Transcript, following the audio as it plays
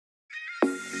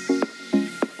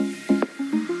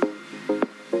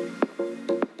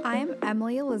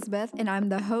Emily Elizabeth, and I'm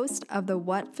the host of the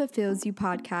What Fulfills You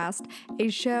podcast, a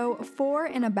show for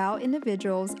and about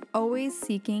individuals always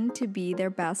seeking to be their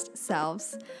best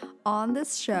selves. On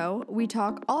this show, we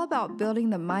talk all about building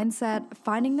the mindset,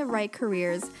 finding the right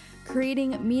careers,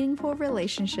 creating meaningful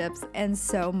relationships, and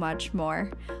so much more.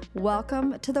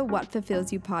 Welcome to the What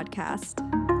Fulfills You podcast.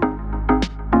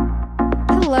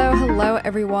 Hello,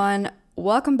 everyone.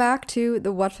 Welcome back to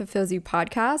the What Fulfills You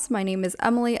podcast. My name is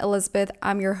Emily Elizabeth.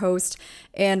 I'm your host,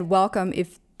 and welcome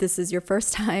if this is your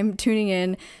first time tuning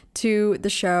in to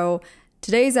the show.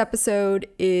 Today's episode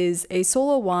is a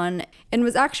solo one and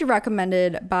was actually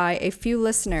recommended by a few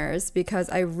listeners because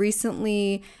I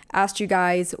recently asked you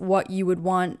guys what you would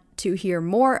want to hear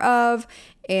more of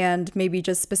and maybe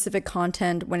just specific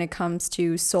content when it comes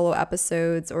to solo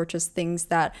episodes or just things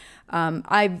that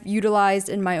I've utilized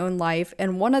in my own life.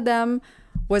 And one of them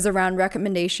was around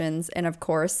recommendations. And of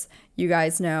course, you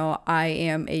guys know I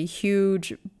am a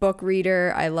huge book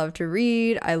reader. I love to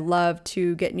read. I love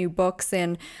to get new books.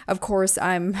 And of course,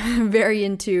 I'm very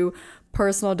into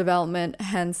personal development,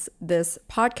 hence this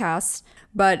podcast.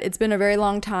 But it's been a very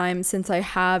long time since I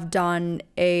have done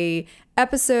a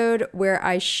episode where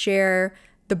I share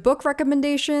the book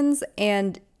recommendations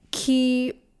and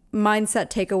key mindset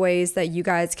takeaways that you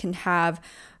guys can have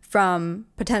from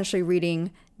potentially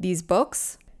reading these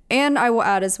books. And I will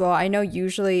add as well, I know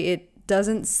usually it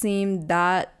doesn't seem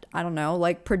that,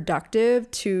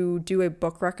 productive to do a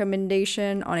book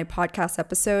recommendation on a podcast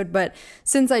episode, but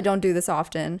since I don't do this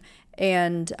often,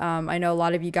 and I know a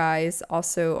lot of you guys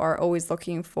also are always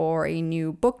looking for a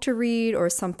new book to read or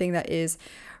something that is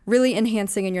really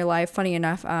enhancing in your life. Funny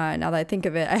enough, now that I think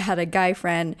of it, I had a guy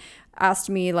friend asked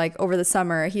me over the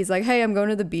summer, he's like, hey, I'm going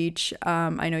to the beach.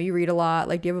 I know you read a lot.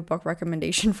 Do you have a book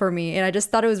recommendation for me? And I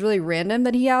just thought it was really random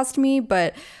that he asked me,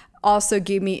 but also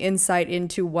gave me insight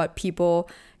into what people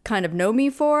kind of know me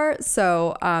for.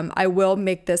 So I will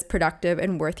make this productive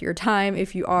and worth your time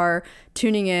if you are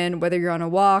tuning in, whether you're on a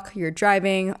walk, you're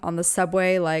driving, on the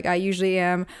subway like I usually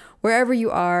am, wherever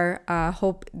you are.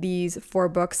 Hope these 4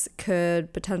 books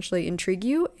could potentially intrigue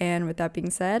you. And with that being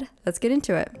said, let's get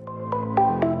into it.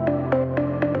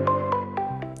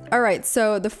 All right,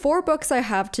 so the 4 books I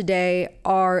have today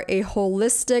are a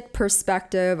holistic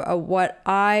perspective of what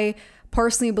I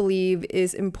personally believe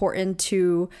is important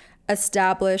to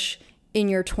establish in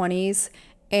your 20s.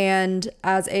 And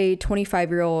as a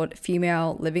 25-year-old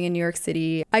female living in New York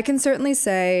City, I can certainly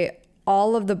say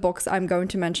all of the books I'm going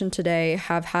to mention today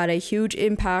have had a huge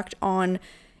impact on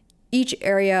each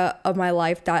area of my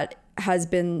life that has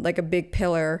been a big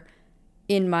pillar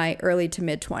in my early to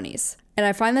mid 20s. And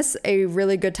I find this a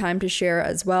really good time to share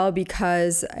as well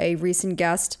because a recent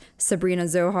guest, Sabrina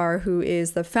Zohar, who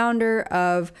is the founder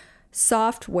of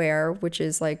Softwear, which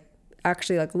is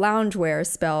actually loungewear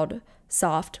spelled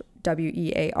soft,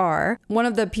 W-E-A-R. One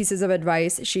of the pieces of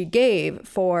advice she gave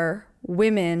for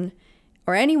women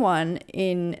or anyone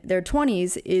in their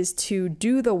 20s is to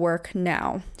do the work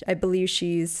now. I believe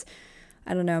she's,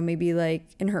 maybe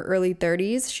in her early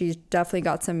 30s. She's definitely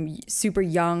got some super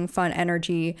young, fun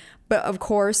energy. But of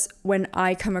course, when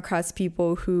I come across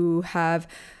people who have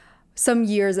some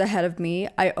years ahead of me,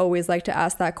 I always like to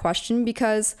ask that question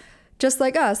because just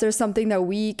like us, there's something that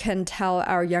we can tell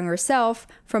our younger self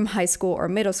from high school or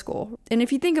middle school. And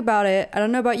if you think about it, I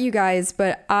don't know about you guys,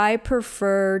 but I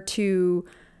prefer to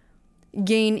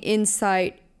gain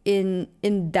insight in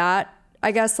that,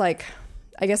 I guess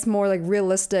more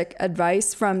realistic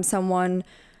advice from someone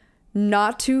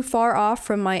not too far off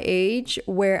from my age,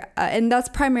 where and that's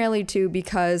primarily too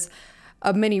because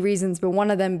of many reasons, but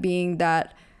one of them being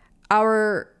that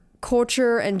our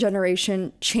culture and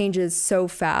generation changes so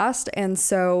fast. And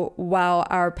so while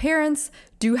our parents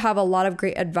do have a lot of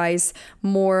great advice,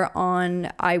 more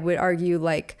on, I would argue,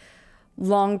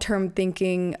 long-term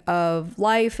thinking of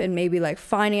life and maybe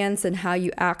finance and how you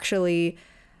actually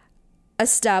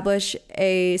establish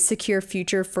a secure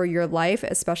future for your life,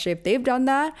 especially if they've done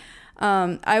that.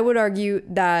 I would argue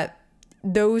that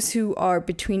those who are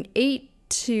between 8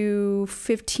 to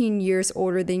 15 years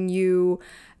older than you,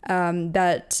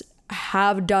 that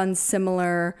have done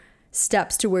similar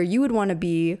steps to where you would want to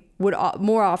be, would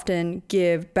more often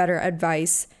give better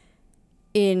advice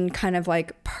in kind of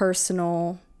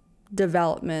personal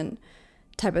development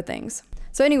type of things.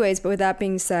 So anyways, but with that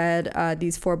being said,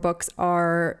 these 4 books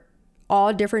are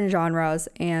all different genres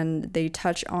and they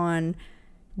touch on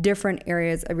different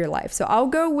areas of your life. So I'll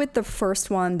go with the first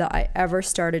one that I ever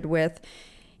started with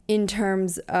in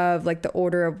terms of the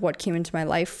order of what came into my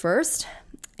life first.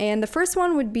 And the first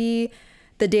one would be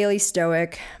The Daily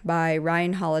Stoic by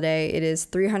Ryan Holiday. It is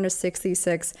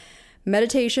 366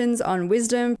 Meditations on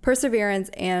Wisdom, Perseverance,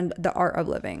 and the Art of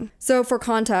Living. So for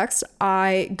context,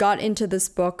 I got into this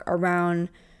book around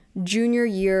junior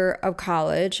year of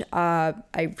college.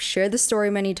 I shared the story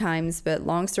many times, but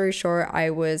long story short, I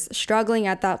was struggling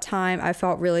at that time. I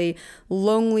felt really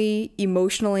lonely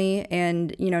emotionally.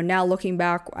 And, now looking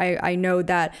back, I know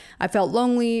that I felt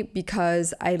lonely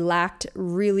because I lacked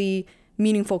really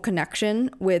meaningful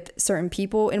connection with certain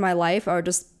people in my life, or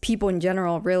just people in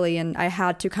general, really. And I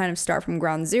had to kind of start from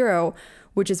ground zero,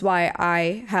 which is why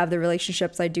I have the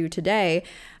relationships I do today.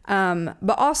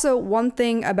 But also one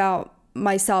thing about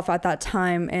myself at that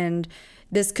time, and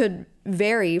this could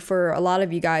vary for a lot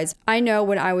of you guys. I know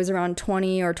when I was around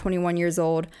 20 or 21 years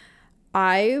old,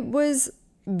 I was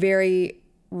very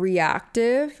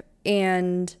reactive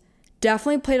and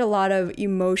definitely played a lot of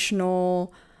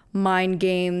emotional mind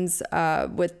games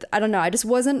with, I don't know, I just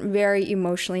wasn't very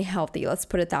emotionally healthy, let's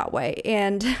put it that way.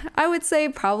 And I would say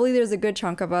probably there's a good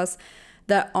chunk of us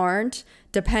that aren't,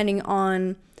 depending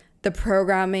on the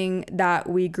programming that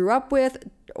we grew up with,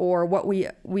 or what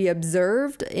we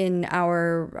observed in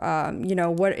our,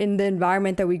 what in the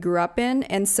environment that we grew up in.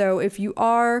 And so if you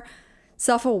are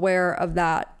self-aware of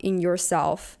that in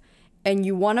yourself, and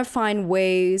you want to find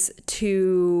ways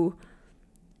to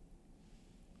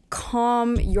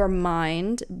calm your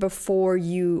mind before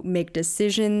you make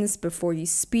decisions, before you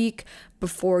speak,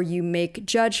 before you make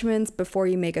judgments, before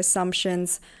you make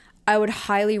assumptions, I would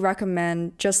highly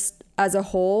recommend, just as a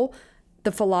whole,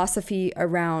 the philosophy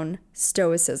around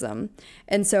Stoicism.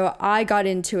 And so I got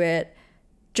into it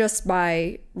just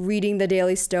by reading the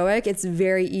Daily Stoic. It's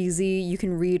very easy. You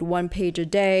can read 1 page a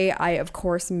day. I, of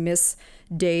course, miss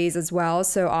days as well.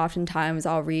 So oftentimes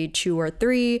I'll read 2 or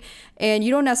 3. And you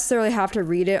don't necessarily have to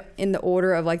read it in the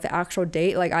order of like the actual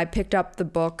date. Like I picked up the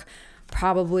book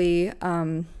probably,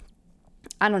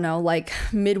 I don't know, like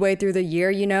midway through the year,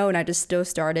 and I just still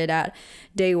started at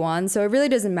day 1. So it really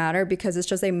doesn't matter, because it's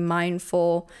just a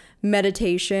mindful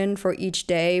meditation for each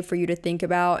day for you to think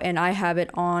about. And I have it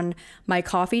on my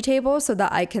coffee table so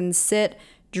that I can sit,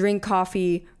 drink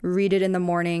coffee, read it in the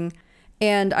morning.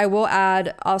 And I will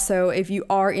add also, if you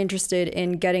are interested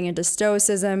in getting into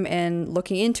Stoicism and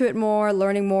looking into it more,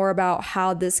 learning more about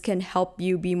how this can help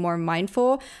you be more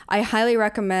mindful, I highly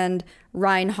recommend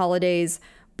Ryan Holiday's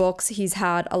books. He's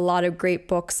had a lot of great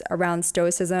books around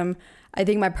Stoicism. I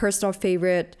think my personal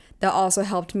favorite that also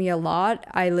helped me a lot,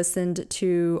 I listened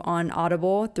to on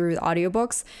Audible through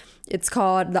audiobooks. It's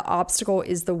called The Obstacle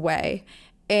is the Way.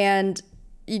 And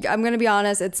I'm going to be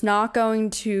honest, it's not going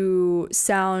to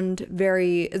sound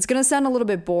it's going to sound a little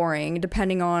bit boring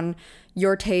depending on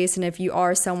your taste, and if you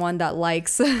are someone that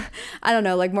likes, I don't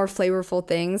know, like more flavorful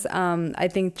things. I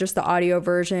think just the audio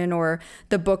version or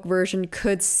the book version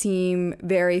could seem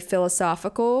very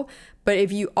philosophical, but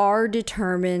if you are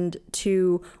determined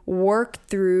to work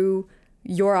through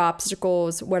your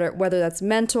obstacles, whether that's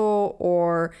mental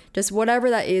or just whatever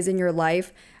that is in your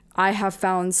life, I have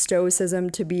found Stoicism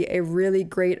to be a really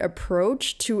great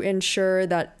approach to ensure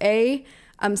that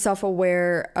I'm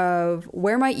self-aware of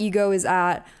where my ego is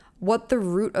at, what the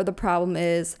root of the problem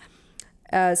is.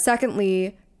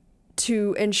 Secondly,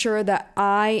 to ensure that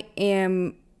I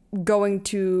am going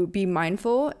to be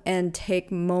mindful and take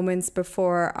moments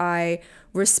before I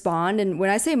respond. And when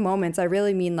I say moments, I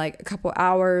really mean like a couple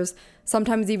hours,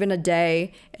 sometimes even a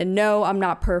day. And no, I'm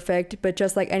not perfect, but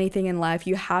just like anything in life,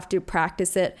 you have to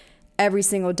practice it every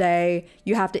single day.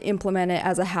 You have to implement it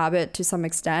as a habit to some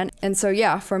extent. And so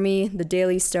yeah, for me, the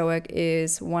Daily Stoic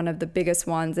is one of the biggest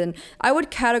ones. And I would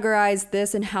categorize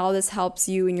this and how this helps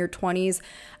you in your 20s.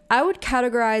 I would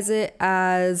categorize it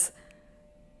as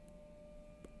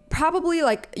probably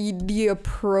like the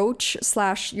approach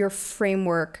 / your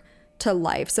framework to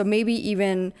life. So maybe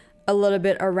even a little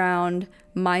bit around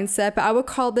mindset, but I would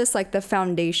call this like the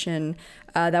foundation.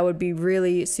 That would be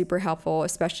really super helpful,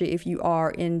 especially if you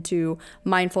are into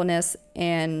mindfulness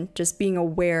and just being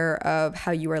aware of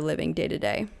how you are living day to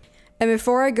day. And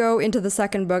before I go into the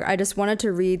second book, I just wanted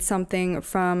to read something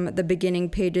from the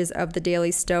beginning pages of the Daily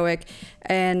Stoic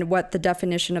and what the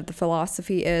definition of the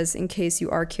philosophy is, in case you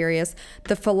are curious.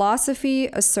 The philosophy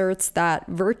asserts that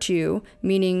virtue,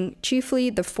 meaning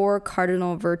chiefly the 4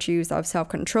 cardinal virtues of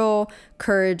self-control,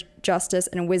 courage, justice,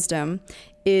 and wisdom,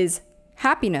 is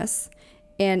happiness.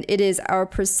 And it is our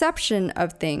perception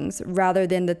of things rather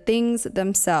than the things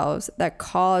themselves that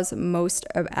cause most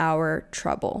of our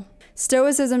trouble.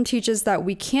 Stoicism teaches that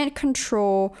we can't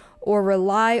control or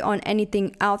rely on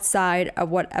anything outside of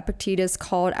what Epictetus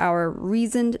called our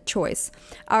reasoned choice,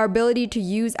 our ability to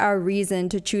use our reason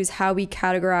to choose how we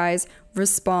categorize,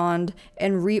 respond,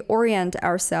 and reorient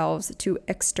ourselves to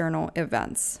external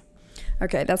events.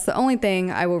 Okay, that's the only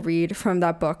thing I will read from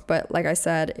that book. But like I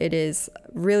said, it is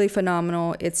really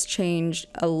phenomenal. It's changed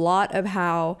a lot of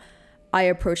how I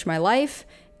approach my life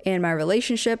and my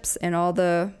relationships and all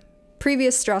the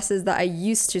previous stresses that I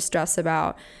used to stress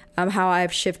about, how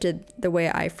I've shifted the way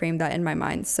I frame that in my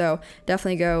mind. So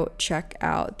definitely go check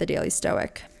out The Daily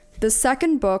Stoic. The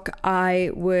second book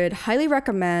I would highly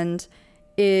recommend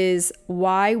is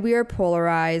Why We Are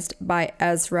Polarized by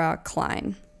Ezra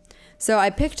Klein. So I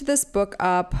picked this book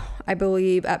up, I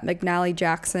believe, at McNally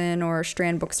Jackson or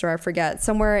Strand Bookstore, I forget,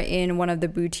 somewhere in one of the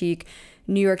boutique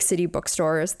New York City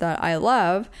bookstores that I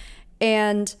love.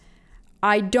 And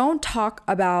I don't talk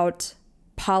about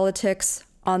politics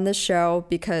on this show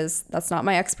because that's not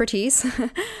my expertise,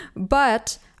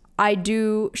 but I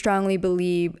do strongly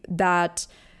believe that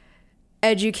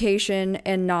education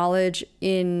and knowledge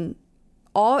in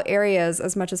all areas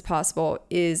as much as possible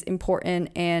is important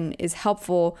and is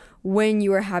helpful when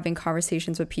you are having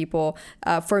conversations with people.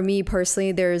 For me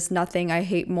personally, there's nothing I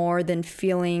hate more than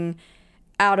feeling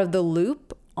out of the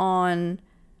loop on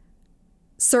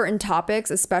certain topics,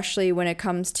 especially when it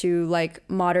comes to like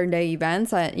modern day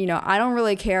events. I don't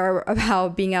really care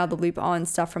about being out of the loop on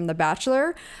stuff from The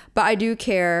Bachelor, but I do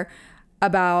care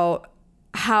about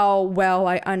how well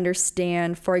I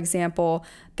understand, for example,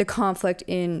 the conflict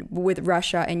with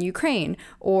Russia and Ukraine,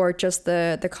 or just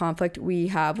the conflict we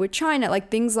have with China, like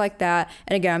things like that.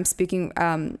 And again, I'm speaking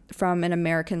from an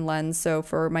American lens. So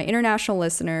for my international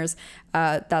listeners,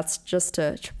 that's just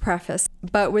to preface.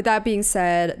 But with that being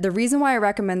said, the reason why I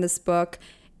recommend this book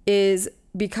is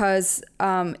because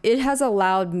it has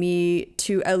allowed me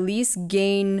to at least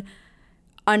gain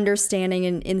understanding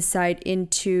and insight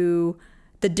into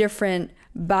the different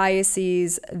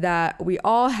biases that we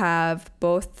all have,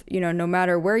 both, no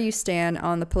matter where you stand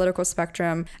on the political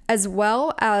spectrum, as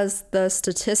well as the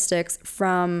statistics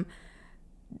from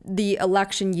the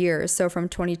election years. So from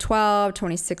 2012,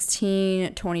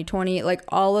 2016, 2020, like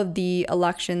all of the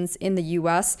elections in the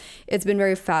US, it's been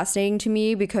very fascinating to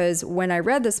me because when I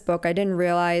read this book, I didn't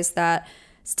realize that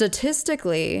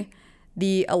statistically,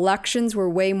 the elections were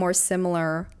way more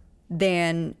similar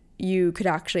than you could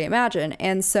actually imagine.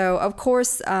 And so, of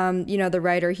course, the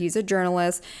writer, he's a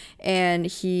journalist and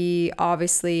he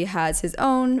obviously has his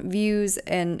own views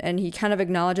and he kind of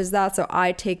acknowledges that. So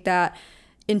I take that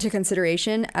into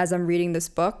consideration as I'm reading this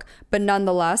book. But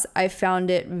nonetheless, I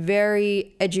found it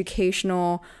very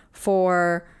educational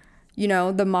for,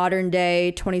 the modern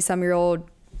day 20-some-year-old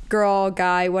girl,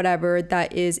 guy, whatever,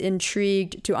 that is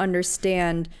intrigued to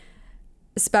understand,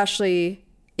 especially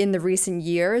in the recent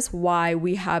years, why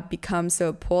we have become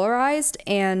so polarized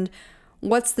and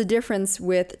what's the difference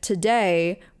with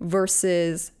today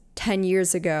versus 10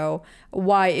 years ago,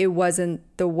 why it wasn't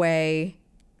the way,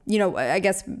 I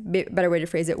guess better way to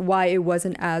phrase it, why it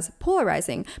wasn't as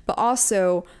polarizing, but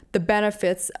also the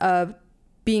benefits of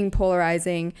being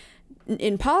polarizing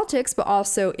in politics, but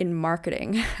also in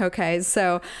marketing. Okay.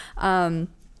 So,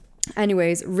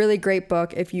 anyways, really great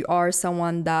book if you are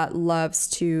someone that loves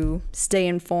to stay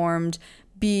informed,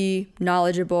 be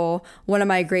knowledgeable. One of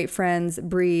my great friends,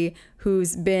 Bree,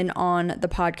 who's been on the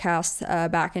podcast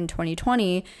back in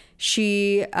 2020,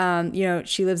 she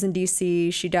lives in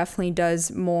DC. She definitely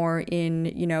does more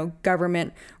in,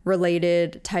 government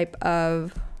related type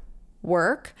of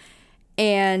work.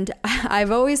 And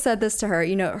I've always said this to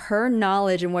her, her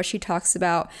knowledge and what she talks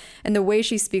about and the way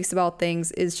she speaks about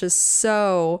things is just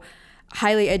so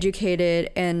highly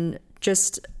educated and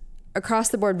just across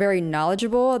the board very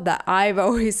knowledgeable that I've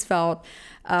always felt,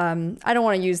 I don't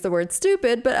want to use the word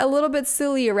stupid, but a little bit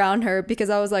silly around her because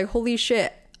I was like, holy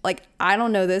shit, like I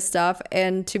don't know this stuff.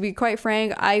 And to be quite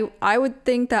frank, I would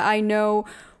think that I know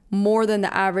more than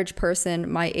the average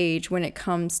person my age when it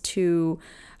comes to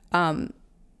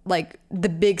like the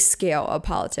big scale of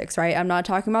politics, right? I'm not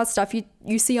talking about stuff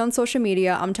you see on social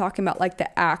media. I'm talking about like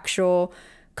the actual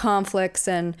conflicts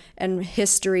and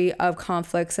history of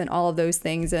conflicts and all of those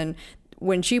things. And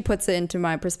when she puts it into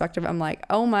my perspective, I'm like,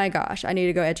 oh my gosh, I need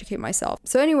to go educate myself.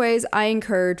 So anyways, I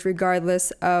encourage, regardless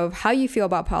of how you feel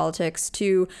about politics,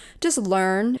 to just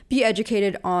learn, be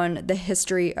educated on the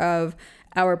history of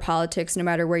our politics, no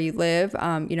matter where you live,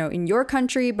 in your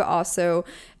country, but also,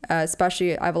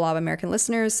 especially I have a lot of American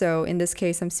listeners. So in this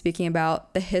case, I'm speaking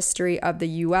about the history of the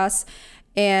US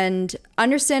and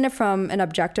understand it from an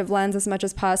objective lens as much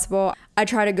as possible. I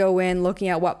try to go in looking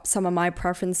at what some of my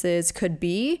preferences could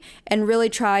be and really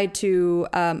try to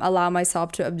allow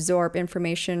myself to absorb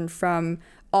information from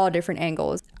all different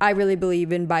angles. I really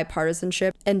believe in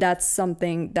bipartisanship, and that's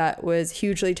something that was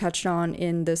hugely touched on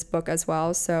in this book as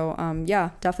well. So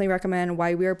definitely recommend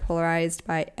Why We Are Polarized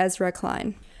by Ezra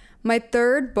Klein. My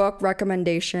third book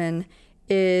recommendation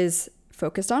is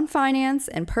focused on finance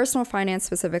and personal finance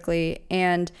specifically.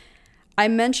 And I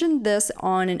mentioned this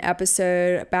on an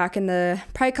episode back in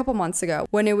probably a couple months ago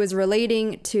when it was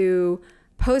relating to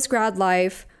post-grad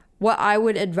life, what I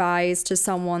would advise to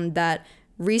someone that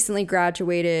recently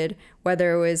graduated,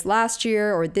 whether it was last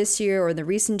year or this year or the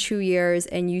recent 2 years,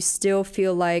 and you still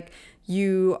feel like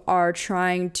you are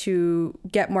trying to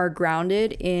get more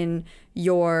grounded in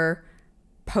your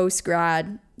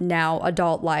post-grad, now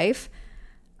adult life.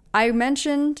 I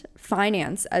mentioned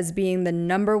finance as being the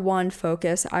number one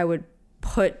focus I would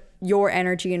put your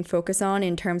energy and focus on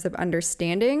in terms of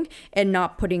understanding and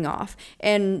not putting off.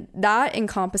 And that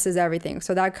encompasses everything.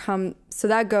 So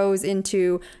that goes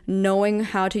into knowing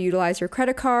how to utilize your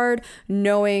credit card,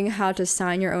 knowing how to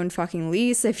sign your own fucking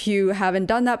lease if you haven't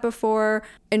done that before,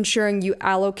 ensuring you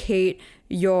allocate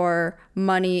your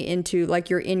money into like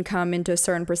your income into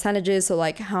certain percentages. So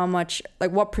like how much,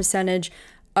 like what percentage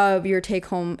of your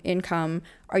take-home income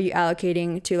are you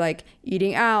allocating to like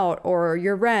eating out or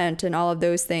your rent and all of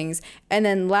those things. And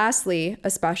then lastly,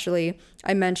 especially,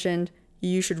 I mentioned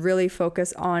you should really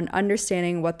focus on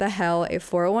understanding what the hell a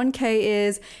 401k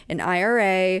is, an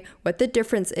IRA, what the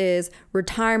difference is,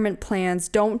 retirement plans.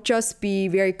 Don't just be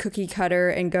very cookie cutter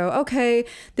and go, okay,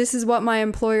 this is what my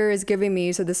employer is giving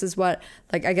me, so this is what,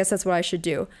 like, I guess that's what I should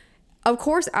do. Of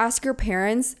course, ask your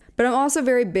parents, but I'm also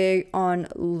very big on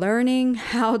learning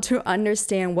how to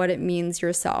understand what it means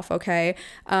yourself, okay?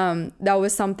 That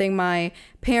was something my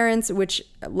parents, which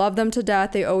love them to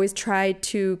death, they always tried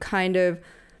to kind of,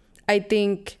 I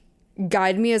think,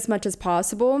 guide me as much as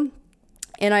possible.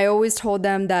 And I always told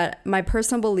them that my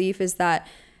personal belief is that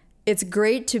it's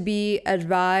great to be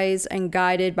advised and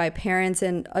guided by parents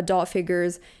and adult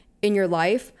figures in your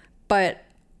life, but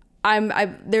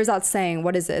there's that saying,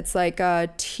 what is it? It's like,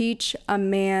 give a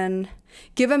man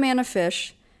a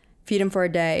fish, feed him for a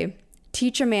day.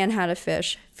 Teach a man how to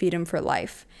fish, feed him for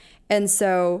life. And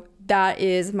so that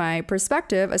is my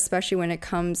perspective, especially when it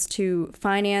comes to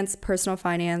finance, personal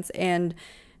finance, and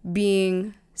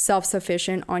being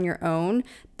self-sufficient on your own.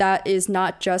 That is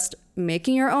not just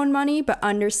making your own money, but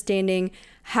understanding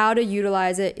how to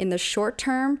utilize it in the short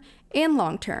term and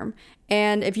long term.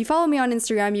 And if you follow me on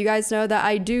Instagram, you guys know that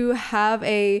I do have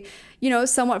a,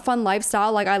 somewhat fun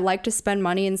lifestyle. Like I like to spend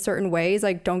money in certain ways,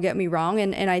 like don't get me wrong.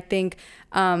 And I think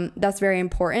that's very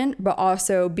important, but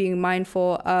also being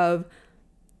mindful of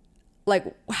like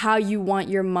how you want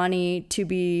your money to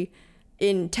be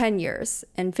in 10 years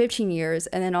and 15 years,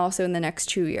 and then also in the next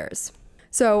 2 years.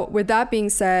 So with that being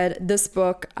said, this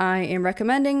book I am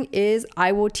recommending is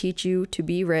I Will Teach You to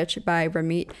Be Rich by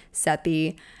Ramit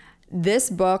Sethi. This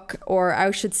book, or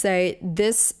I should say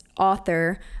this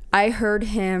author, I heard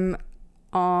him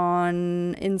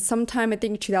in sometime, I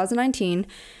think 2019.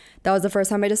 That was the first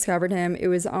time I discovered him. It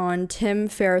was on Tim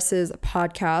Ferriss's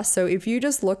podcast. So if you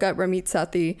just look up Ramit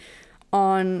Sethi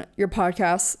on your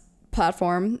podcast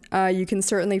platform, you can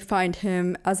certainly find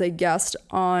him as a guest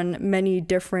on many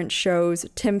different shows.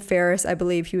 Tim Ferriss, I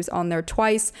believe he was on there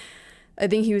twice. I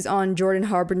think he was on Jordan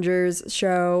Harbinger's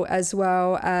show, as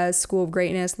well as School of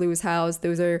Greatness, Lewis Howes.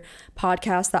 Those are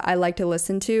podcasts that I like to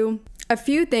listen to. A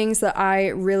few things that I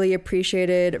really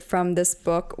appreciated from this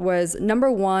book was, number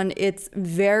one, it's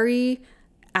very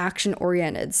action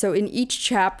oriented. So in each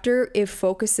chapter, it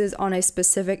focuses on a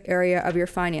specific area of your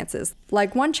finances.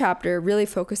 Like one chapter really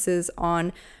focuses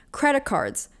on credit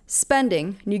cards,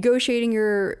 spending, negotiating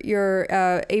your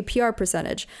APR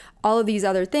percentage, all of these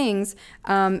other things.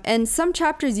 And some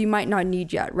chapters you might not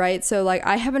need yet, right? So like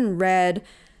I haven't read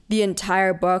the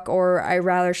entire book, or I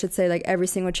rather should say like every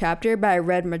single chapter, but I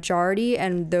read majority,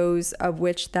 and those of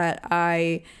which that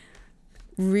I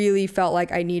really felt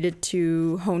like I needed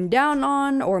to hone down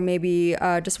on, or maybe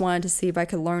just wanted to see if I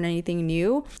could learn anything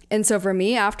new. And so for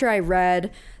me, after I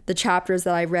read the chapters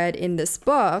that I read in this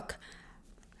book,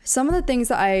 some of the things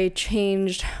that I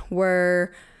changed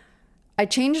were, I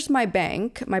changed my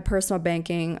bank, my personal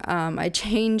banking. I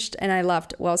changed and I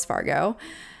left Wells Fargo.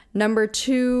 Number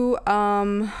two,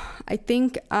 I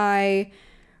think I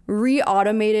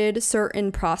re-automated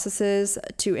certain processes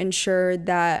to ensure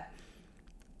that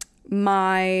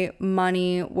my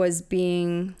money was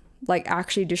being like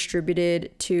actually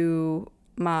distributed to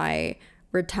my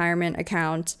retirement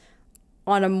account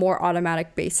on a more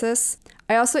automatic basis.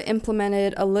 I also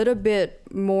implemented a little bit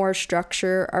more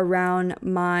structure around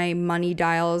my money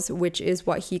dials, which is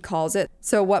what he calls it.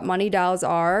 So what money dials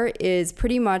are is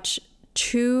pretty much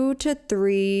 2 to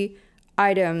 3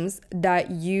 items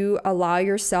that you allow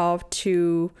yourself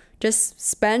to just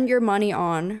spend your money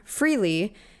on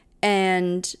freely,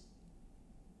 and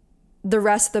the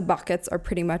rest of the buckets are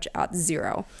pretty much at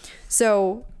zero.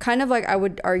 So kind of like I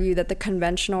would argue that the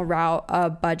conventional route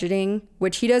of budgeting,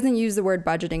 which he doesn't use the word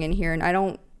budgeting in here, and I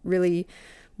don't really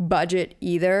budget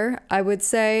either, I would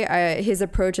say. His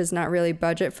approach is not really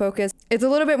budget focused. It's a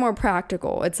little bit more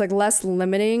practical. It's like less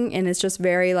limiting, and it's just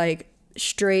very like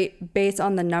straight based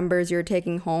on the numbers you're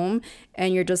taking home,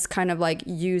 and you're just kind of like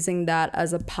using that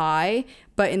as a pie.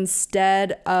 But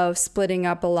instead of splitting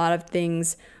up a lot of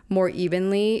things more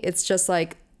evenly, it's just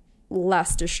like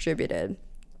less distributed.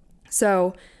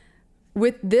 So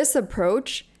with this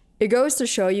approach, it goes to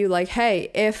show you like,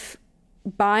 hey, if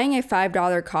buying a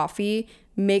 $5 coffee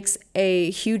makes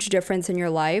a huge difference in your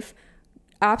life,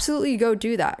 absolutely go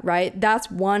do that, right? That's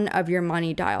one of your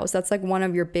money dials. That's like one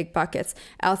of your big buckets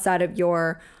outside of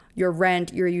your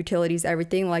rent, your utilities,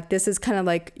 everything. Like this is kind of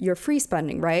like your free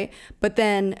spending, right? But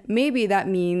then maybe that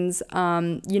means,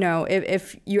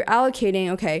 if you're allocating,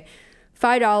 okay,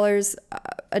 $5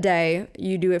 a day,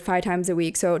 you do it 5 times a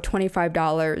week. So $25,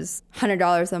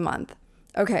 $100 a month.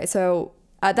 Okay. So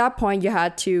at that point, you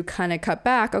had to kind of cut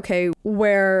back. Okay,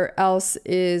 where else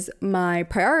is my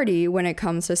priority when it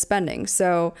comes to spending?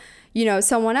 So,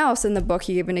 someone else in the book,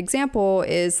 he gave an example,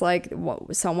 is like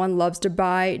someone loves to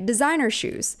buy designer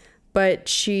shoes, but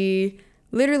she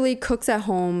literally cooks at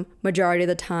home majority of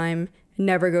the time,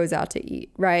 never goes out to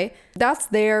eat, right? That's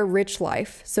their rich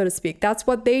life, so to speak. That's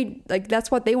what they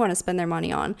want to spend their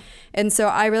money on. And so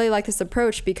I really like this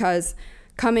approach because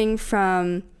coming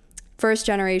from first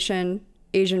generation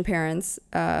Asian parents,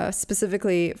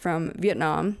 specifically from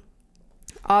Vietnam.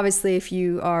 Obviously, if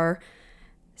you are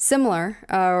similar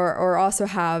or also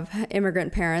have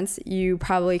immigrant parents, you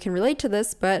probably can relate to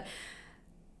this,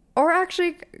 or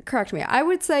actually, correct me, I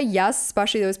would say yes,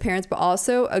 especially those parents, but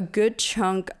also a good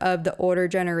chunk of the older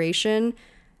generation,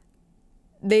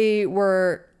 they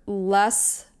were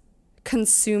less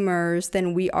consumers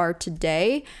than we are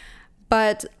today.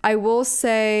 But I will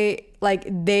say, like,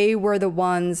 they were the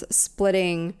ones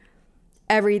splitting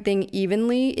everything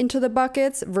evenly into the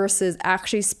buckets versus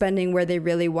actually spending where they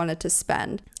really wanted to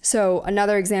spend. So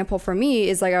another example for me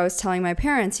is like I was telling my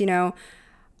parents,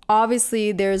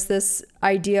 obviously there's this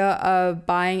idea of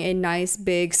buying a nice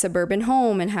big suburban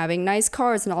home and having nice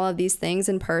cars and all of these things.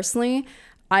 And personally,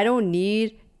 I don't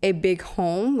need a big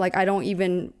home. Like I don't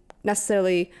even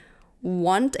necessarily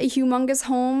want a humongous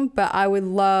home, but I would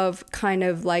love kind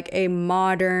of like a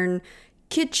modern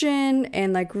kitchen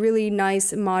and like really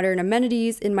nice modern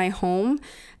amenities in my home.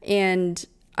 And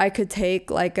I could take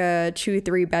like a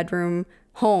 2-3 bedroom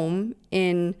home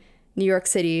in New York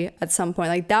City at some point.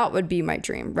 Like that would be my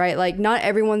dream, right? Like not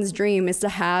everyone's dream is to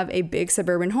have a big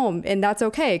suburban home, and that's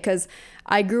okay because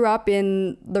I grew up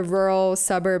in the rural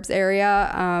suburbs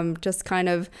area, just kind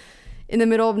of in the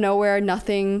middle of nowhere,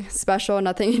 nothing special,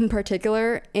 nothing in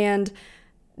particular. And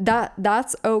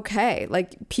that's okay.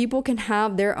 Like people can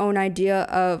have their own idea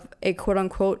of a quote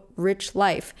unquote rich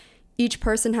life. Each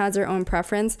person has their own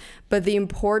preference, but the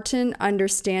important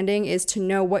understanding is to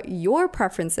know what your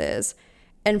preference is.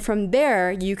 And from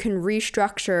there, you can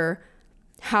restructure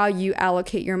how you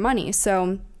allocate your money.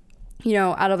 So,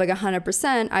 out of like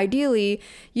 100%, ideally,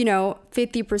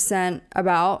 50%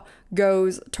 about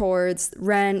goes towards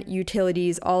rent,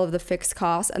 utilities, all of the fixed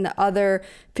costs, and the other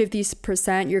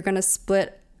 50% you're going to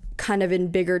split kind of in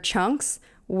bigger chunks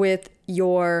with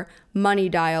your money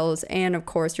dials, and of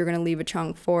course you're going to leave a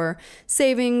chunk for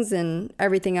savings and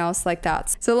everything else like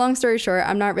that. So long story short,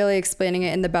 I'm not really explaining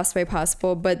it in the best way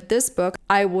possible, but this book,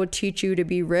 I Will Teach You to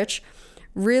Be Rich,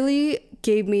 really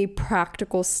gave me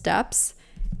practical steps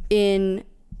in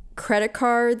credit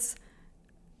cards,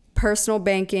 personal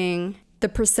banking, the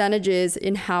percentages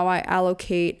in how I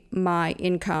allocate my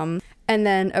income, and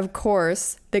then of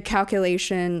course the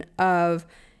calculation of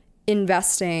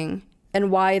investing and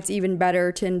why it's even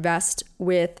better to invest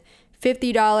with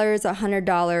 $50,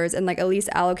 $100, and like at least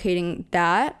allocating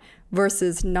that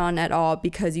versus none at all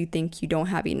because you think you don't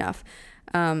have enough.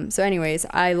 So anyways,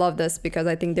 I love this because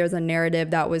I think there's a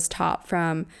narrative that was taught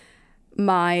from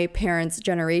my parents'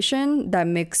 generation that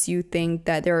makes you think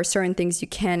that there are certain things you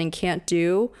can and can't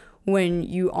do when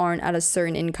you aren't at a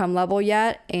certain income level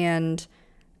yet. And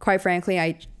quite frankly,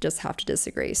 I just have to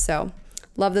disagree. So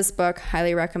love this book.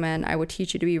 Highly recommend I Will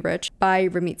Teach You to Be Rich by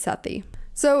Ramit Sethi.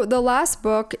 So the last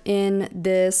book in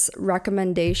this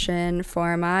recommendation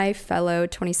for my fellow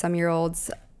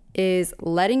 20-some-year-olds is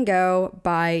Letting Go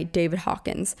by David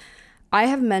Hawkins. I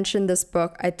have mentioned this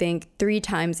book, I think, 3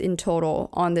 times in total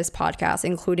on this podcast,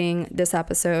 including this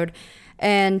episode.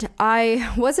 And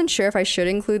I wasn't sure if I should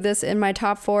include this in my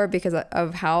top 4 because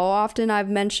of how often I've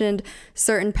mentioned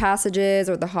certain passages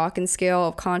or the Hawkins scale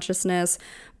of consciousness.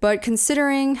 But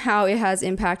considering how it has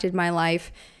impacted my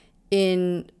life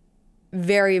in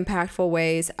very impactful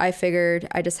ways, I figured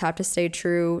I just have to stay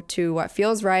true to what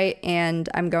feels right, and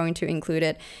I'm going to include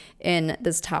it in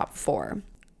this top 4.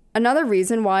 Another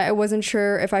reason why I wasn't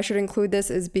sure if I should include this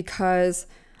is because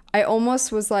I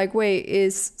almost was like, wait,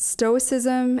 is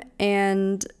stoicism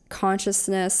and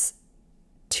consciousness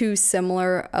too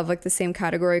similar of like the same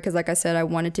category? Because like I said, I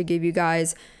wanted to give you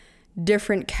guys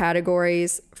different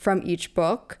categories from each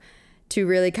book to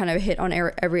really kind of hit on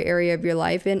every area of your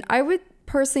life. And I would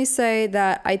personally say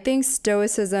that I think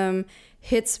stoicism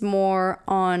hits more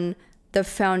on the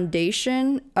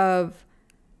foundation of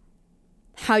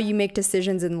how you make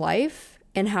decisions in life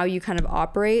and how you kind of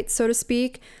operate, so to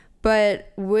speak.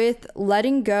 But with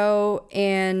letting go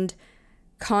and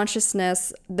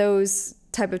consciousness, those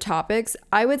type of topics,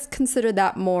 I would consider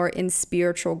that more in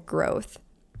spiritual growth,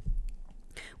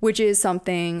 which is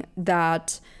something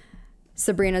that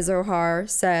Sabrina Zohar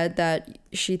said that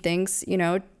she thinks,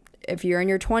 if you're in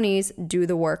your 20s, do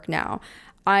the work now.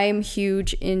 I'm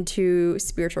huge into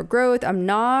spiritual growth. I'm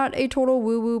not a total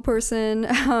woo-woo person.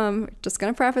 Just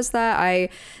gonna preface that.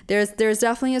 There's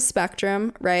definitely a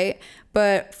spectrum, right?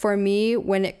 But for me,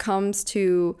 when it comes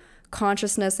to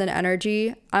consciousness and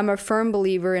energy, I'm a firm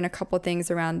believer in a couple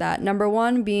things around that. Number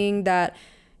one being that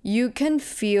you can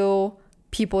feel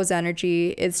people's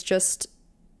energy.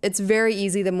 It's very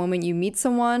easy the moment you meet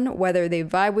someone, whether they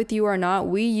vibe with you or not.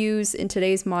 In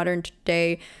today's modern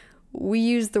day, we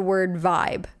use the word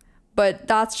vibe, but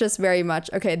that's just very much,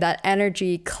 okay, that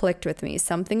energy clicked with me.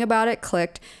 Something about it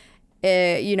clicked.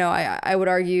 I would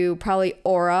argue probably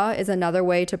aura is another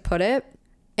way to put it.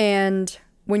 And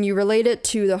when you relate it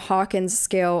to the Hawkins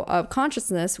scale of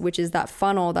consciousness, which is that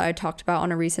funnel that I talked about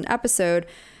on a recent episode,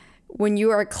 when you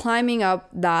are climbing up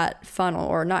that funnel,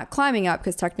 or not climbing up,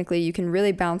 because technically you can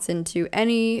really bounce into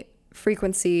any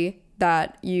frequency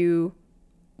that you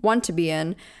want to be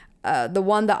in, the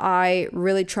one that I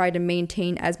really try to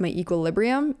maintain as my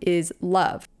equilibrium is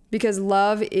love, because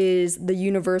love is the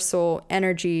universal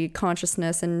energy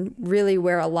consciousness and really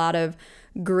where a lot of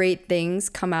great things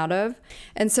come out of.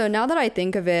 And so now that I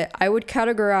think of it, I would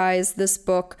categorize this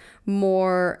book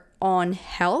more on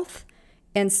health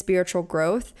and spiritual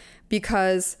growth,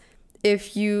 because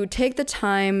if you take the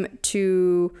time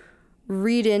to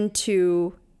read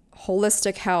into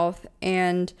holistic health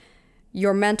and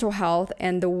your mental health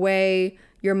and the way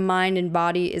your mind and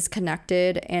body is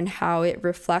connected and how it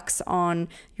reflects on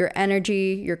your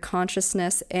energy, your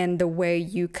consciousness, and the way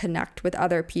you connect with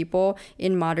other people.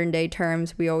 In modern day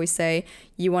terms, we always say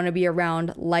you want to be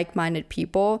around like-minded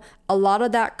people. A lot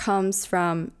of that comes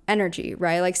from energy,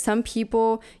 right? Like some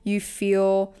people you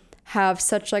feel have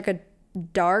such like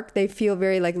they feel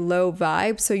very like low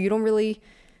vibe, so you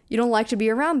don't like to be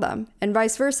around them. And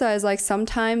vice versa is like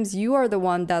sometimes you are the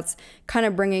one that's kind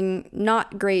of bringing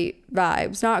not great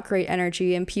vibes, not great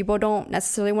energy, and people don't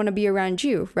necessarily want to be around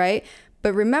you, right?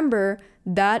 But remember,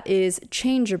 that is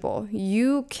changeable.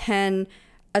 You can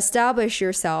establish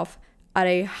yourself at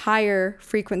a higher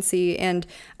frequency. And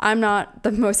I'm not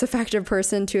the most effective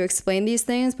person to explain these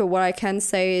things, but what I can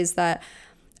say is that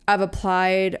I've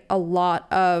applied a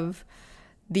lot of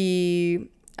the,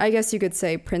 I guess you could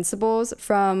say, principles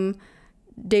from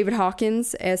David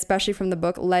Hawkins, especially from the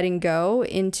book Letting Go,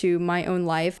 into my own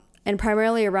life, and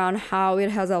primarily around how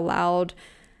it has allowed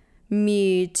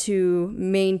me to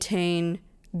maintain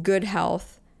good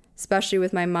health, especially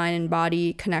with my mind and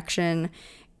body connection.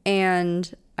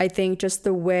 And I think just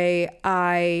the way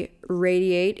I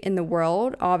radiate in the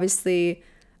world, obviously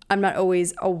I'm not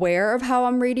always aware of how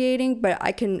I'm radiating, but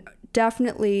I can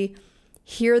definitely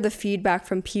hear the feedback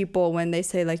from people when they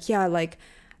say like, yeah, like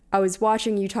I was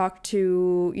watching you talk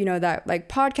to, that like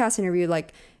podcast interview,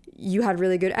 like you had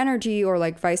really good energy, or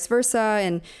like vice versa.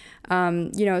 And,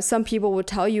 some people will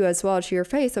tell you as well to your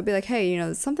face, they'll be like, hey,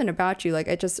 there's something about you. Like,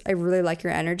 I really like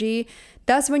your energy.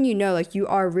 That's when like you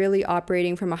are really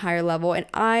operating from a higher level. And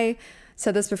I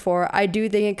said this before, I do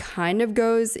think it kind of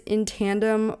goes in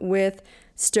tandem with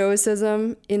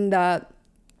stoicism in that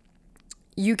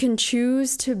you can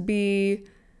choose to be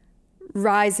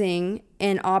rising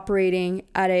and operating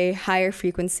at a higher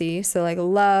frequency. So like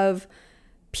love,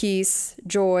 peace,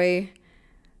 joy.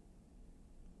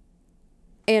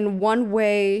 And one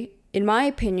way, in my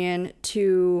opinion,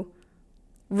 to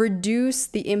reduce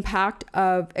the impact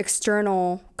of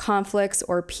external conflicts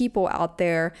or people out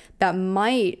there that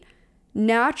might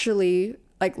naturally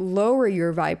like lower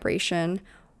your vibration.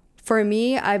 For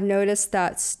me, I've noticed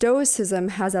that stoicism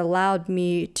has allowed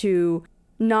me to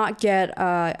not get,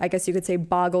 I guess you could say,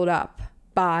 boggled up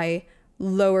by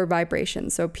lower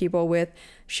vibrations. So people with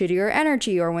shittier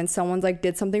energy, or when someone's like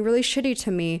did something really shitty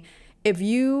to me. If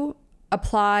you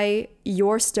apply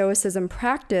your stoicism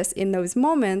practice in those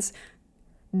moments,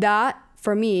 that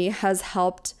for me has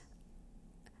helped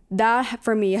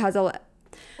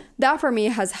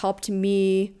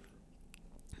me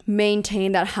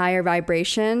maintain that higher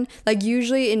vibration. Like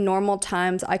usually in normal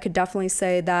times, I could definitely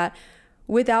say that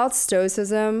without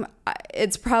stoicism,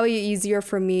 it's probably easier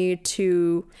for me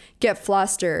to get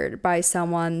flustered by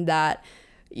someone that,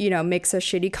 makes a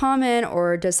shitty comment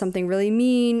or does something really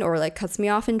mean or like cuts me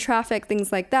off in traffic,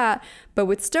 things like that. But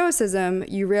with stoicism,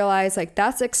 you realize like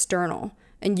that's external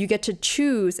and you get to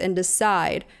choose and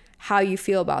decide how you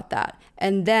feel about that.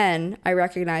 And then I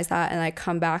recognize that and I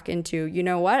come back into, you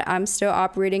know what? I'm still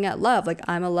operating at love. Like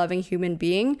I'm a loving human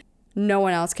being. No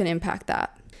one else can impact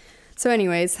that. So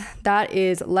anyways, that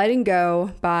is Letting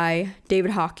Go by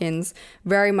David Hawkins,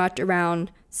 very much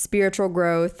around spiritual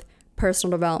growth,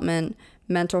 personal development,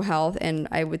 mental health, and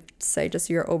I would say just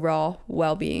your overall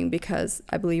well-being, because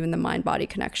I believe in the mind-body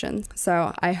connection.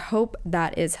 So I hope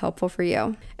that is helpful for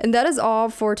you. And that is all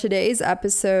for today's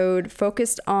episode,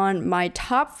 focused on my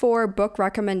top 4 book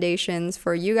recommendations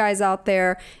for you guys out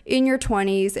there in your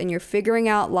 20s and you're figuring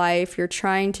out life, you're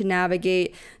trying to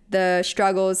navigate the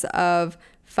struggles of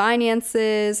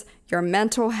finances, your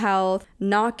mental health,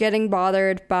 not getting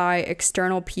bothered by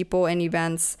external people and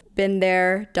events. Been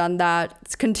there, done that.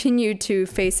 It's continued to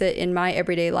face it in my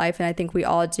everyday life, and I think we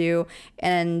all do.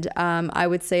 And I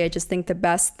would say I just think the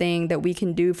best thing that we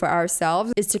can do for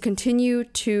ourselves is to continue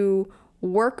to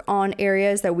work on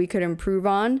areas that we could improve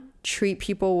on, treat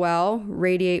people well,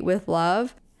 radiate with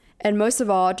love, and most of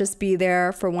all, just be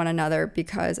there for one another,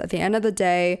 because at the end of the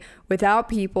day, without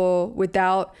people,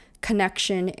 without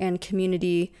connection and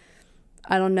community,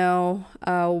 I don't know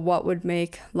what would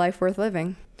make life worth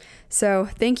living. So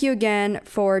thank you again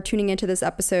for tuning into this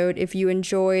episode. If you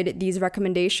enjoyed these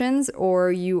recommendations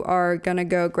or you are gonna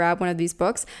go grab one of these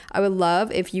books, I would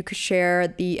love if you could share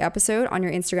the episode on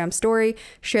your Instagram story.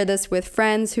 Share this with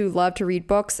friends who love to read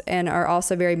books and are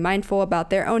also very mindful about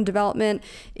their own development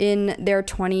in their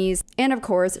 20s. And of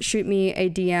course, shoot me a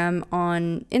DM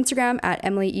on Instagram at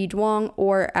Emily E. Duong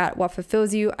or at What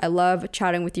Fulfills You. I love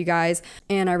chatting with you guys,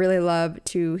 and I really love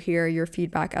to hear your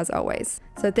feedback as always.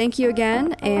 So thank you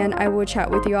again, and I will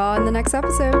chat with you all in the next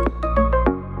episode.